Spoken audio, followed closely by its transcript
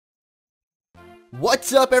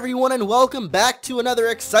What's up, everyone, and welcome back to another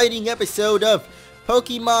exciting episode of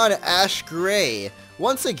Pokemon Ash Gray.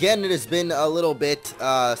 Once again, it has been a little bit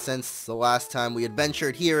since the last time we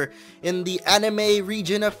adventured here in the anime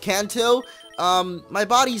region of Kanto. My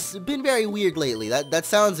body's been very weird lately. That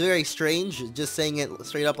sounds very strange, just saying it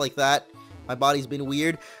straight up like that. My body's been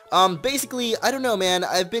weird. Basically, I don't know, man.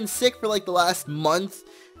 I've been sick for like the last month,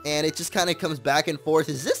 and it just kind of comes back and forth.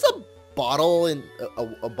 Is this a bottle in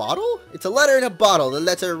a bottle? It's a letter in a bottle. The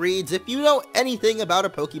letter reads, "If you know anything about a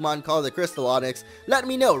Pokemon called the Crystal Onix, let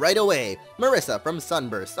me know right away. Marissa from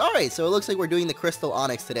Sunburst." Alright, so it looks like we're doing the Crystal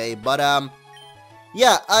Onix today, but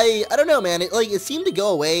yeah, I don't know, man. It seemed to go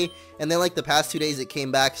away, and then like the past 2 days it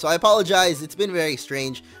came back, so I apologize. It's been very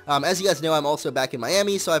strange. As you guys know, I'm also back in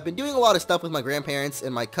Miami, so I've been doing a lot of stuff with my grandparents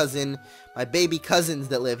and my cousin, my baby cousins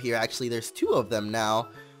that live here. Actually, there's 2 of them now.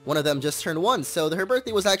 One of them just turned 1, so her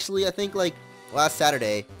birthday was actually, I think, like, last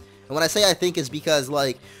Saturday. And when I say I think is because,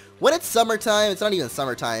 like, when it's summertime, it's not even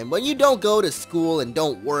summertime. When you don't go to school and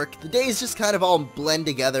don't work, the days just kind of all blend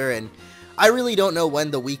together, and I really don't know when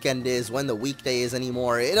the weekend is, when the weekday is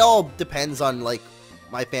anymore. It all depends on, like,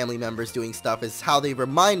 my family members doing stuff, is how they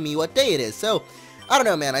remind me what day it is. So, I don't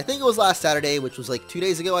know, man. I think it was last Saturday, which was, like, 2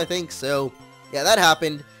 days ago, I think. So, yeah, that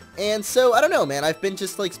happened. And so, I don't know, man, I've been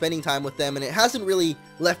just, like, spending time with them, and it hasn't really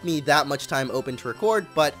left me that much time open to record,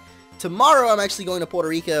 but tomorrow I'm actually going to Puerto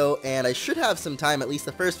Rico, and I should have some time, at least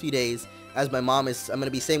the first few days, as I'm going to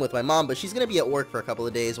be staying with my mom, but she's going to be at work for a couple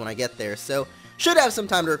of days when I get there, so should have some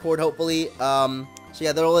time to record, hopefully. So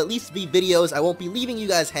yeah, there'll at least be videos. I won't be leaving you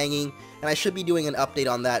guys hanging, and I should be doing an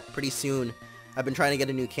update on that pretty soon. I've been trying to get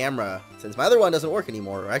a new camera, since my other one doesn't work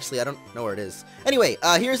anymore, or actually, I don't know where it is. Anyway,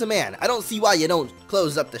 here's a man. I don't see why you don't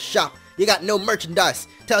close up the shop. You got no merchandise.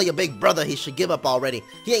 Tell your big brother he should give up already.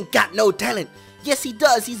 He ain't got no talent. Yes, he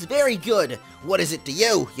does. He's very good. What is it to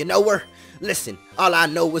you? You know her? Listen, all I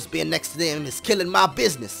know is being next to them is killing my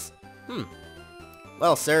business.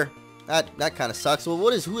 Well, sir, that kind of sucks. Well,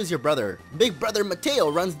 who is your brother? Big brother Mateo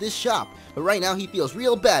runs this shop, but right now he feels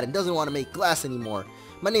real bad and doesn't want to make glass anymore.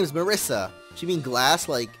 My name's Marissa. You mean glass?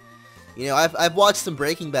 Like, you know, I've watched some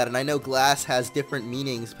Breaking Bad, and I know glass has different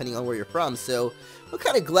meanings depending on where you're from. So, what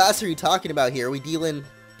kind of glass are you talking about here? Are we dealing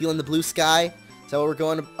the blue sky? Is that what we're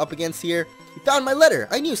going up against here? You found my letter.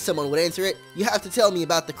 I knew someone would answer it. You have to tell me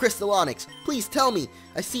about the Crystal Onix. Please tell me.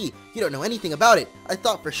 I see you don't know anything about it. I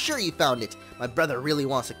thought for sure you found it. My brother really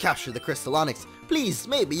wants to capture the Crystal Onix. Please,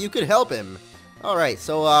 maybe you could help him. Alright,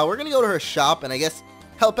 so we're gonna go to her shop, and I guess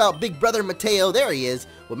help out big brother Mateo. There he is.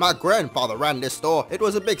 When my grandfather ran this store, it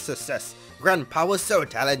was a big success. Grandpa was so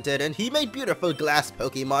talented, and he made beautiful glass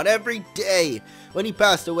Pokemon every day. When he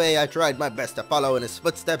passed away, I tried my best to follow in his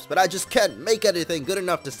footsteps, but I just can't make anything good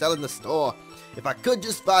enough to sell in the store. If I could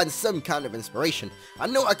just find some kind of inspiration, I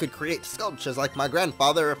know I could create sculptures like my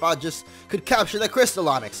grandfather if I just could capture the Crystal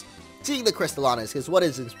Onix. Seeing the Crystal Onix is what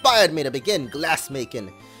has inspired me to begin glass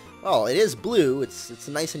making. Oh, it is blue. It's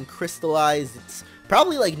nice and crystallized. It's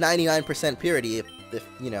probably like 99% purity if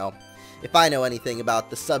you know, if I know anything about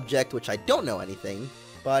the subject, which I don't know anything.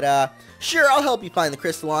 But sure, I'll help you find the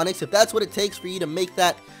Crystal Onix. If that's what it takes for you to make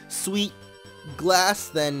that sweet glass,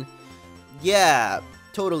 then yeah,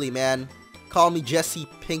 totally, man. Call me Jesse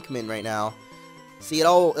Pinkman right now. See, it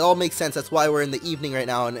all makes sense. That's why we're in the evening right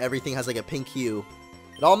now and everything has like a pink hue.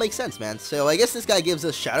 It all makes sense, man. So I guess this guy gives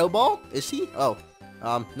us Shadow Ball? Is he? Oh,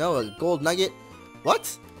 no, a gold nugget.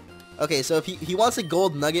 What? Okay, so if he wants a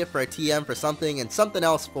gold nugget for a TM for something and something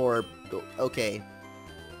else for... Okay.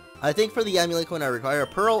 I think for the amulet coin I require a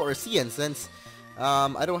pearl or a sea incense.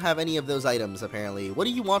 I don't have any of those items, apparently. What do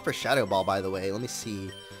you want for Shadow Ball, by the way? Let me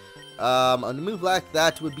see. On a move like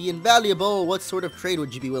that would be invaluable. What sort of trade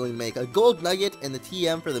would you be willing to make? A gold nugget and the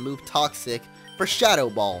TM for the move Toxic for Shadow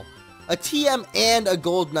Ball. A TM and a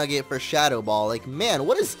gold nugget for Shadow Ball. Like, man,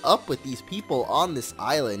 what is up with these people on this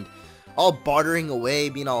island? All bartering away,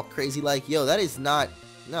 being all crazy like, yo, that is not,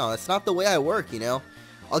 no, that's not the way I work, you know?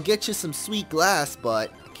 I'll get you some sweet glass,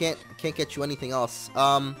 but I can't get you anything else.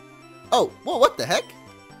 Oh, well, what the heck?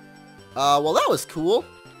 Well, that was cool.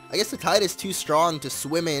 I guess the tide is too strong to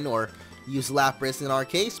swim in or use Lapras in our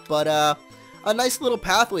case, but, a nice little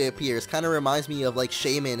pathway appears. Kind of reminds me of, like,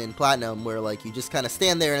 Shaman in Platinum, where, like, you just kind of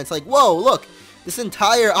stand there and it's like, whoa, look, this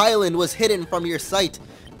entire island was hidden from your sight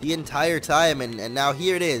the entire time, and now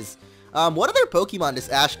here it is. What other Pokemon does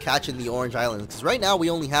Ash catch in the Orange Islands? Because right now we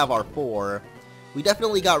only have our 4. We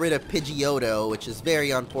definitely got rid of Pidgeotto, which is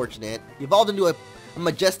very unfortunate. He evolved into a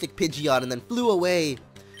majestic Pidgeot and then flew away.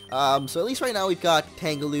 So at least right now we've got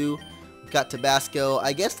Tangaloo, we've got Tabasco.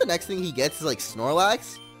 I guess the next thing he gets is like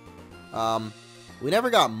Snorlax. We never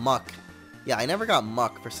got Muck. Yeah, I never got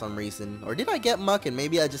Muck for some reason. Or did I get Muck and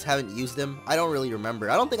maybe I just haven't used him? I don't really remember.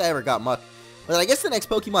 I don't think I ever got Muck. But I guess the next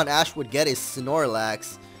Pokemon Ash would get is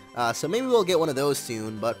Snorlax. So maybe we'll get one of those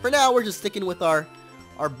soon. But for now, we're just sticking with our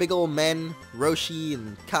big old men, Roshi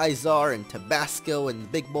and Kaizar and Tabasco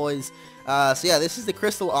and big boys. So yeah, this is the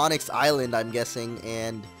Crystal Onix Island, I'm guessing,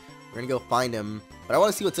 and we're gonna go find him. But I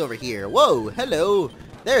want to see what's over here. Whoa, hello!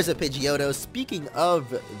 There's a Pidgeotto. Speaking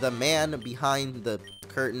of the man behind the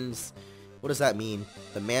curtains, what does that mean?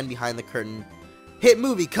 The man behind the curtain. Hit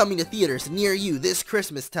movie coming to theaters near you this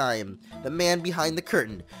Christmas time. The man behind the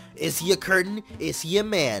curtain. Is he a curtain? Is he a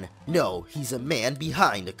man? No, he's a man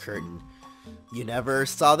behind a curtain. You never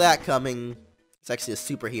saw that coming. It's actually a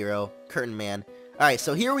superhero. Curtain Man. Alright,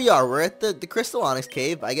 so here we are. We're at the Crystal Onix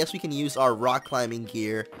Cave. I guess we can use our rock climbing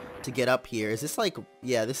gear to get up here. Is this like...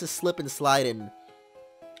 Yeah, this is slip and slide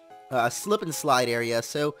area.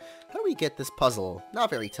 So, how do we get this puzzle? Not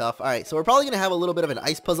very tough. Alright, so we're probably going to have a little bit of an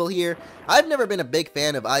ice puzzle here. I've never been a big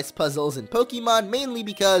fan of ice puzzles in Pokemon, mainly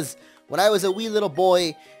because when I was a wee little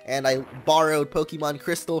boy and I borrowed Pokemon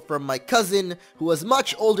Crystal from my cousin, who was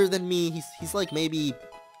much older than me. He's like maybe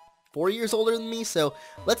 4 years older than me, so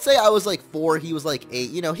let's say I was like 4, he was like 8.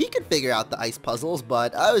 You know, he could figure out the ice puzzles,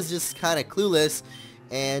 but I was just kind of clueless,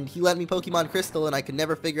 and he lent me Pokemon Crystal, and I could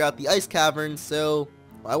never figure out the ice cavern, so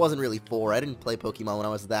I wasn't really 4. I didn't play Pokemon when I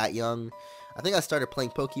was that young. I think I started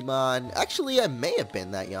playing Pokemon... Actually, I may have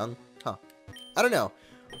been that young. Huh. I don't know.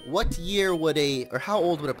 What year would or how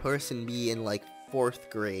old would a person be in, like, 4th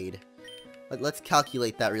grade? Let's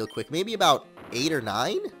calculate that real quick. Maybe about 8 or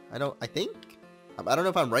 9? I think? I don't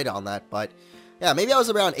know if I'm right on that, but... Yeah, maybe I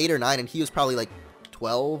was around 8 or 9, and he was probably, like,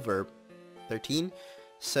 12 or 13.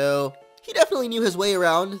 So, he definitely knew his way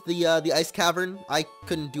around the ice cavern. I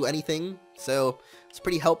couldn't do anything, so... It's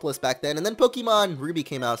pretty helpless back then. And then Pokemon Ruby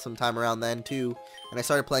came out sometime around then, too. And I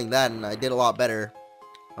started playing that, and I did a lot better.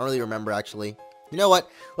 I don't really remember, actually. You know what?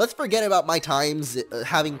 Let's forget about my times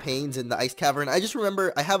having pains in the ice cavern. I just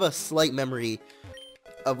remember I have a slight memory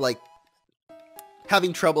of, like,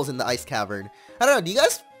 having troubles in the ice cavern. I don't know. Do you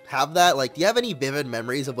guys have that? Like, do you have any vivid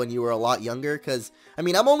memories of when you were a lot younger? Because, I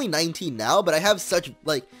mean, I'm only 19 now, but I have such,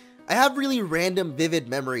 like... I have really random, vivid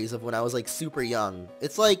memories of when I was, like, super young.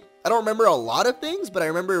 It's like, I don't remember a lot of things, but I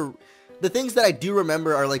remember... The things that I do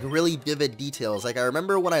remember are, like, really vivid details. Like, I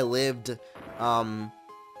remember when I lived, I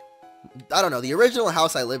don't know, the original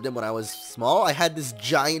house I lived in when I was small, I had this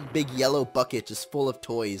giant, big yellow bucket just full of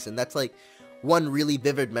toys. And that's, like, one really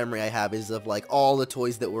vivid memory I have is of, like, all the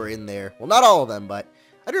toys that were in there. Well, not all of them, but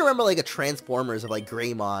I do remember, like, a Transformers of, like,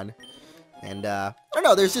 Greymon. And, I don't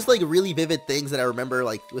know, there's just, like, really vivid things that I remember,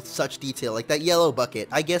 like, with such detail. Like, that yellow bucket.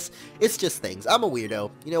 I guess it's just things. I'm a weirdo.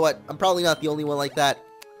 You know what? I'm probably not the only one like that.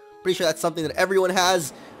 Pretty sure that's something that everyone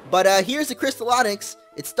has. But, here's the Crystal Onix.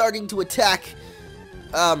 It's starting to attack.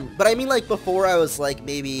 But I mean, like, before I was, like,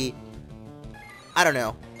 maybe... I don't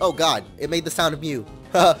know. Oh, God. It made the sound of Mew.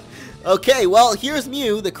 Okay, well, here's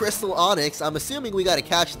Mew, the Crystal Onix. I'm assuming we gotta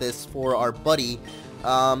catch this for our buddy.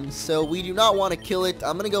 So we do not want to kill it.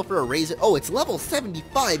 I'm gonna go for a Razor. Oh, it's level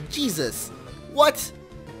 75. Jesus. What?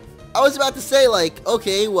 I was about to say, like,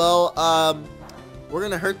 okay, well, we're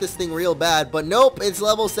gonna hurt this thing real bad. But nope, it's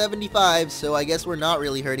level 75, so I guess we're not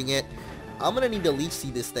really hurting it. I'm gonna need to Leech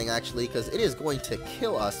Seed this thing, actually, because it is going to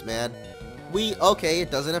kill us, man. Okay, it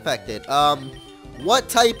doesn't affect it. What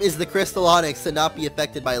type is the Crystal Onix to not be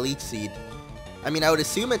affected by Leech Seed? I mean, I would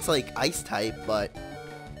assume it's, like, Ice type, but,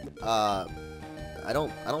 I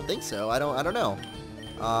don't think so. I don't know.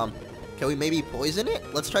 Can we maybe poison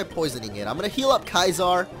it? Let's try poisoning it. I'm gonna heal up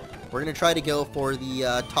Kaizar. We're gonna try to go for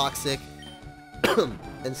the Toxic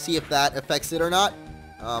and see if that affects it or not.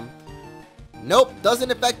 Nope,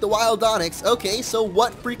 doesn't affect the Wild Onix. Okay, so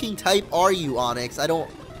what freaking type are you, Onix?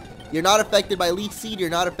 You're not affected by Leech Seed, you're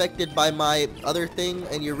not affected by my other thing,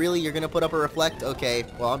 and you're gonna put up a Reflect? Okay,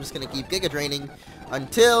 well, I'm just gonna keep Giga Draining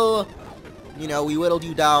until, you know, we whittled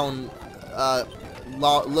you down,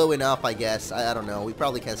 low enough, I guess. I don't know. We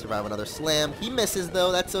probably can't survive another Slam. He misses,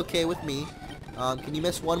 though. That's okay with me. Can you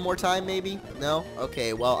miss one more time, maybe? No?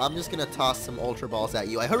 Okay, well, I'm just gonna toss some Ultra Balls at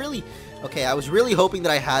you. Okay, I was really hoping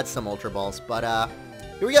that I had some Ultra Balls, but,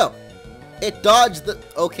 here we go. It dodged the...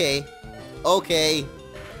 Okay. Okay.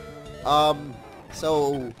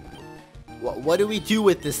 So... What do we do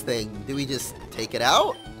with this thing? Do we just take it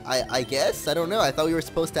out? I guess? I don't know. I thought we were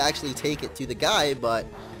supposed to actually take it to the guy, but...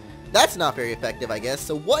 That's not very effective, I guess.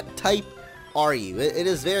 So what type are you? It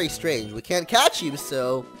is very strange. We can't catch you,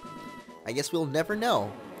 so I guess we'll never know.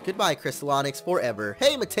 Goodbye, Crystal Onix, forever.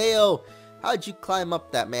 Hey, Mateo! How'd you climb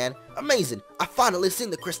up that, man? Amazing! I finally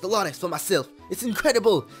seen the Crystal Onix for myself. It's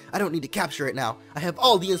incredible! I don't need to capture it now. I have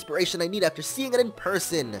all the inspiration I need after seeing it in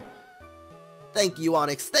person. Thank you,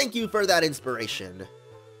 Onix. Thank you for that inspiration.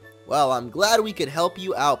 Well, I'm glad we could help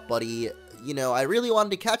you out, buddy. You know, I really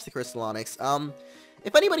wanted to catch the Crystal Onix.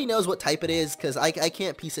 If anybody knows what type it is, because I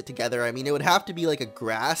can't piece it together. I mean, it would have to be like a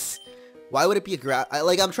grass. Why would it be a grass?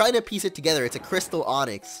 I'm trying to piece it together. It's a Crystal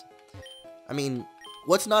Onix. I mean,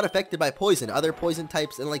 what's not affected by poison? Other poison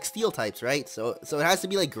types and like steel types, right? So it has to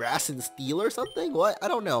be like grass and steel or something? What? I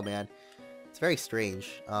don't know, man. It's very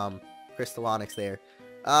strange. Crystal Onix there.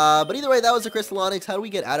 But either way, that was a Crystal Onix. How do we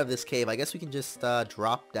get out of this cave? I guess we can just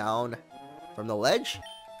drop down from the ledge.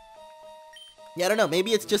 Yeah, I don't know.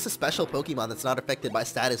 Maybe it's just a special Pokemon that's not affected by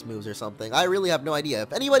status moves or something. I really have no idea.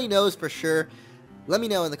 If anybody knows for sure, let me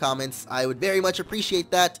know in the comments. I would very much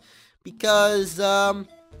appreciate that because,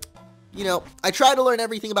 you know, I try to learn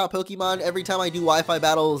everything about Pokemon. Every time I do Wi-Fi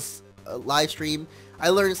battles live stream, I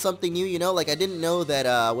learn something new, you know? Like, I didn't know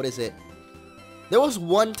that, what is it? There was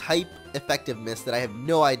one type effectiveness that I have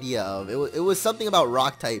no idea of. It was something about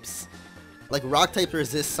rock types. Like, rock types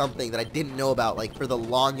resist something that I didn't know about, like, for the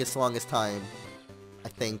longest time. I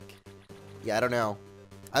think. Yeah, I don't know.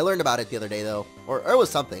 I learned about it the other day, though. Or it was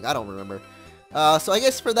something. I don't remember. So I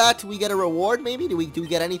guess for that, we get a reward, maybe? Do we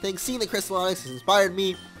get anything? Seeing the Crystal Onix has inspired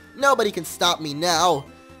me. Nobody can stop me now.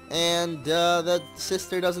 And, the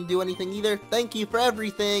sister doesn't do anything either. Thank you for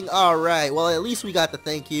everything. Alright, well, at least we got the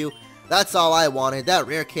thank you. That's all I wanted. That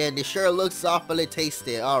rare candy sure looks awfully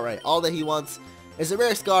tasty. Alright, all that he wants is a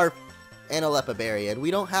rare scarf and a Lepa berry, and we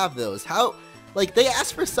don't have those. How? Like, they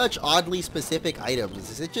ask for such oddly specific items.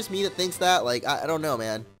 Is it just me that thinks that? Like, I don't know,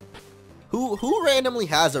 man. Who randomly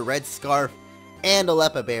has a red scarf and a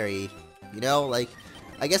Lepa berry? You know, like,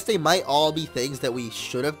 I guess they might all be things that we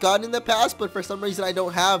should have gotten in the past, but for some reason I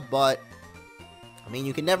don't have, but, I mean,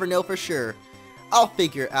 you can never know for sure. I'll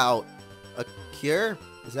figure out a cure?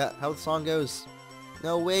 Is that how the song goes?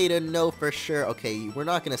 No way to know for sure. Okay, we're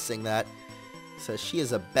not gonna sing that. So she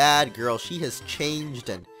is a bad girl. She has changed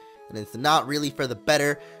and it's not really for the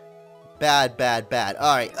better. Bad.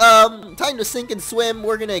 Alright, time to sink and swim.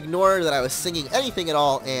 We're gonna ignore that I was singing anything at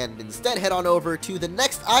all and instead head on over to the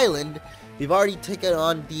next island. We've already taken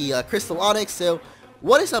on the Crystal Onix, so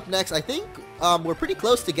what is up next? I think we're pretty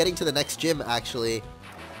close to getting to the next gym, actually.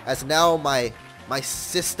 As now my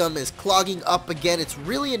system is clogging up again. It's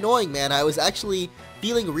really annoying, man. I was actually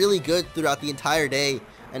feeling really good throughout the entire day.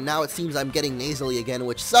 And now it seems I'm getting nasally again,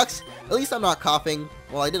 which sucks. At least I'm not coughing.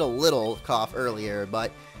 Well, I did a little cough earlier,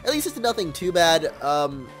 but at least it's nothing too bad.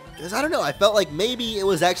 Because I don't know, I felt like maybe it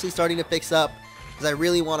was actually starting to fix up. Because I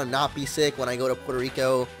really want to not be sick when I go to Puerto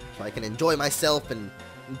Rico. So I can enjoy myself and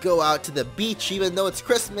go out to the beach even though it's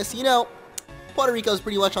Christmas. You know, Puerto Rico is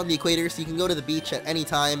pretty much on the equator, so you can go to the beach at any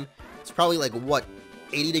time. It's probably like, what,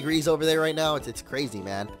 80 degrees over there right now? It's crazy,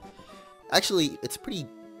 man. Actually, it's pretty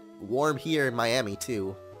warm here in Miami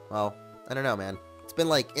too. Well, I don't know, man. It's been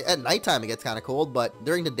like at nighttime it gets kind of cold, but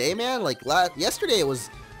during the day, man, like yesterday it was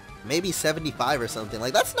maybe 75 or something.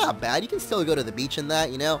 Like, that's not bad. You can still go to the beach in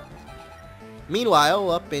that, you know.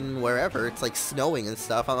 Meanwhile, up in wherever, it's like snowing and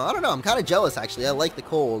stuff. I don't know, I'm kind of jealous actually. I like the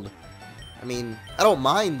cold. I mean, I don't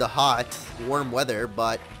mind the hot, warm weather,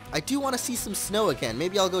 but I do want to see some snow again.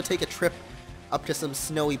 Maybe I'll go take a trip up to some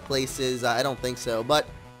snowy places. I don't think so, but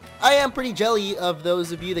I am pretty jelly of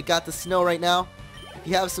those of you that got the snow right now. If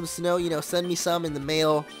you have some snow, you know, send me some in the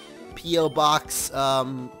mail. P.O. box.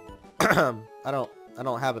 I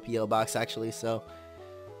don't have a P.O. box actually, so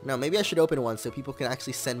no, maybe I should open one so people can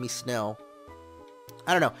actually send me snow.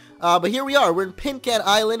 I don't know. But here we are. We're in Pincan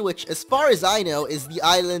Island, which, as far as I know, is the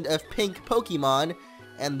island of pink Pokemon,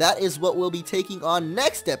 and that is what we'll be taking on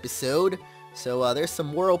next episode. So there's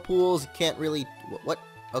some whirlpools. You can't really. What?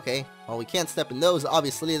 Okay, well, we can't step in those.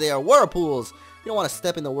 Obviously, they are whirlpools. You don't want to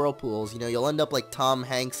step in the whirlpools. You know, you'll end up like Tom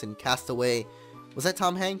Hanks in Castaway. Was that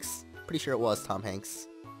Tom Hanks? Pretty sure it was Tom Hanks.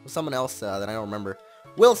 It was someone else that I don't remember.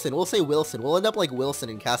 Wilson. We'll say Wilson. We'll end up like Wilson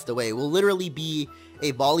in Castaway. We'll literally be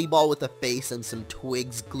a volleyball with a face and some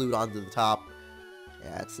twigs glued onto the top.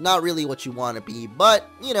 Yeah, it's not really what you want to be, but,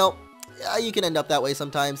 you know, you can end up that way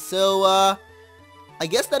sometimes. So, I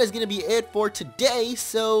guess that is going to be it for today,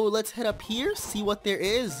 so let's head up here, see what there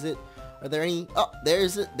is. Are there any? Oh,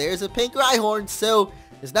 there's a pink Rhyhorn, so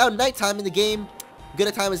it's now nighttime in the game. Good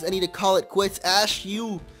a time as any to call it quits. Ash,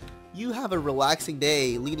 you have a relaxing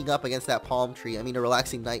day leaning up against that palm tree. I mean, a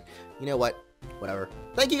relaxing night. You know what? Whatever.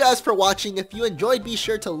 Thank you guys for watching. If you enjoyed, be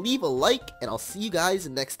sure to leave a like, and I'll see you guys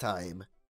next time.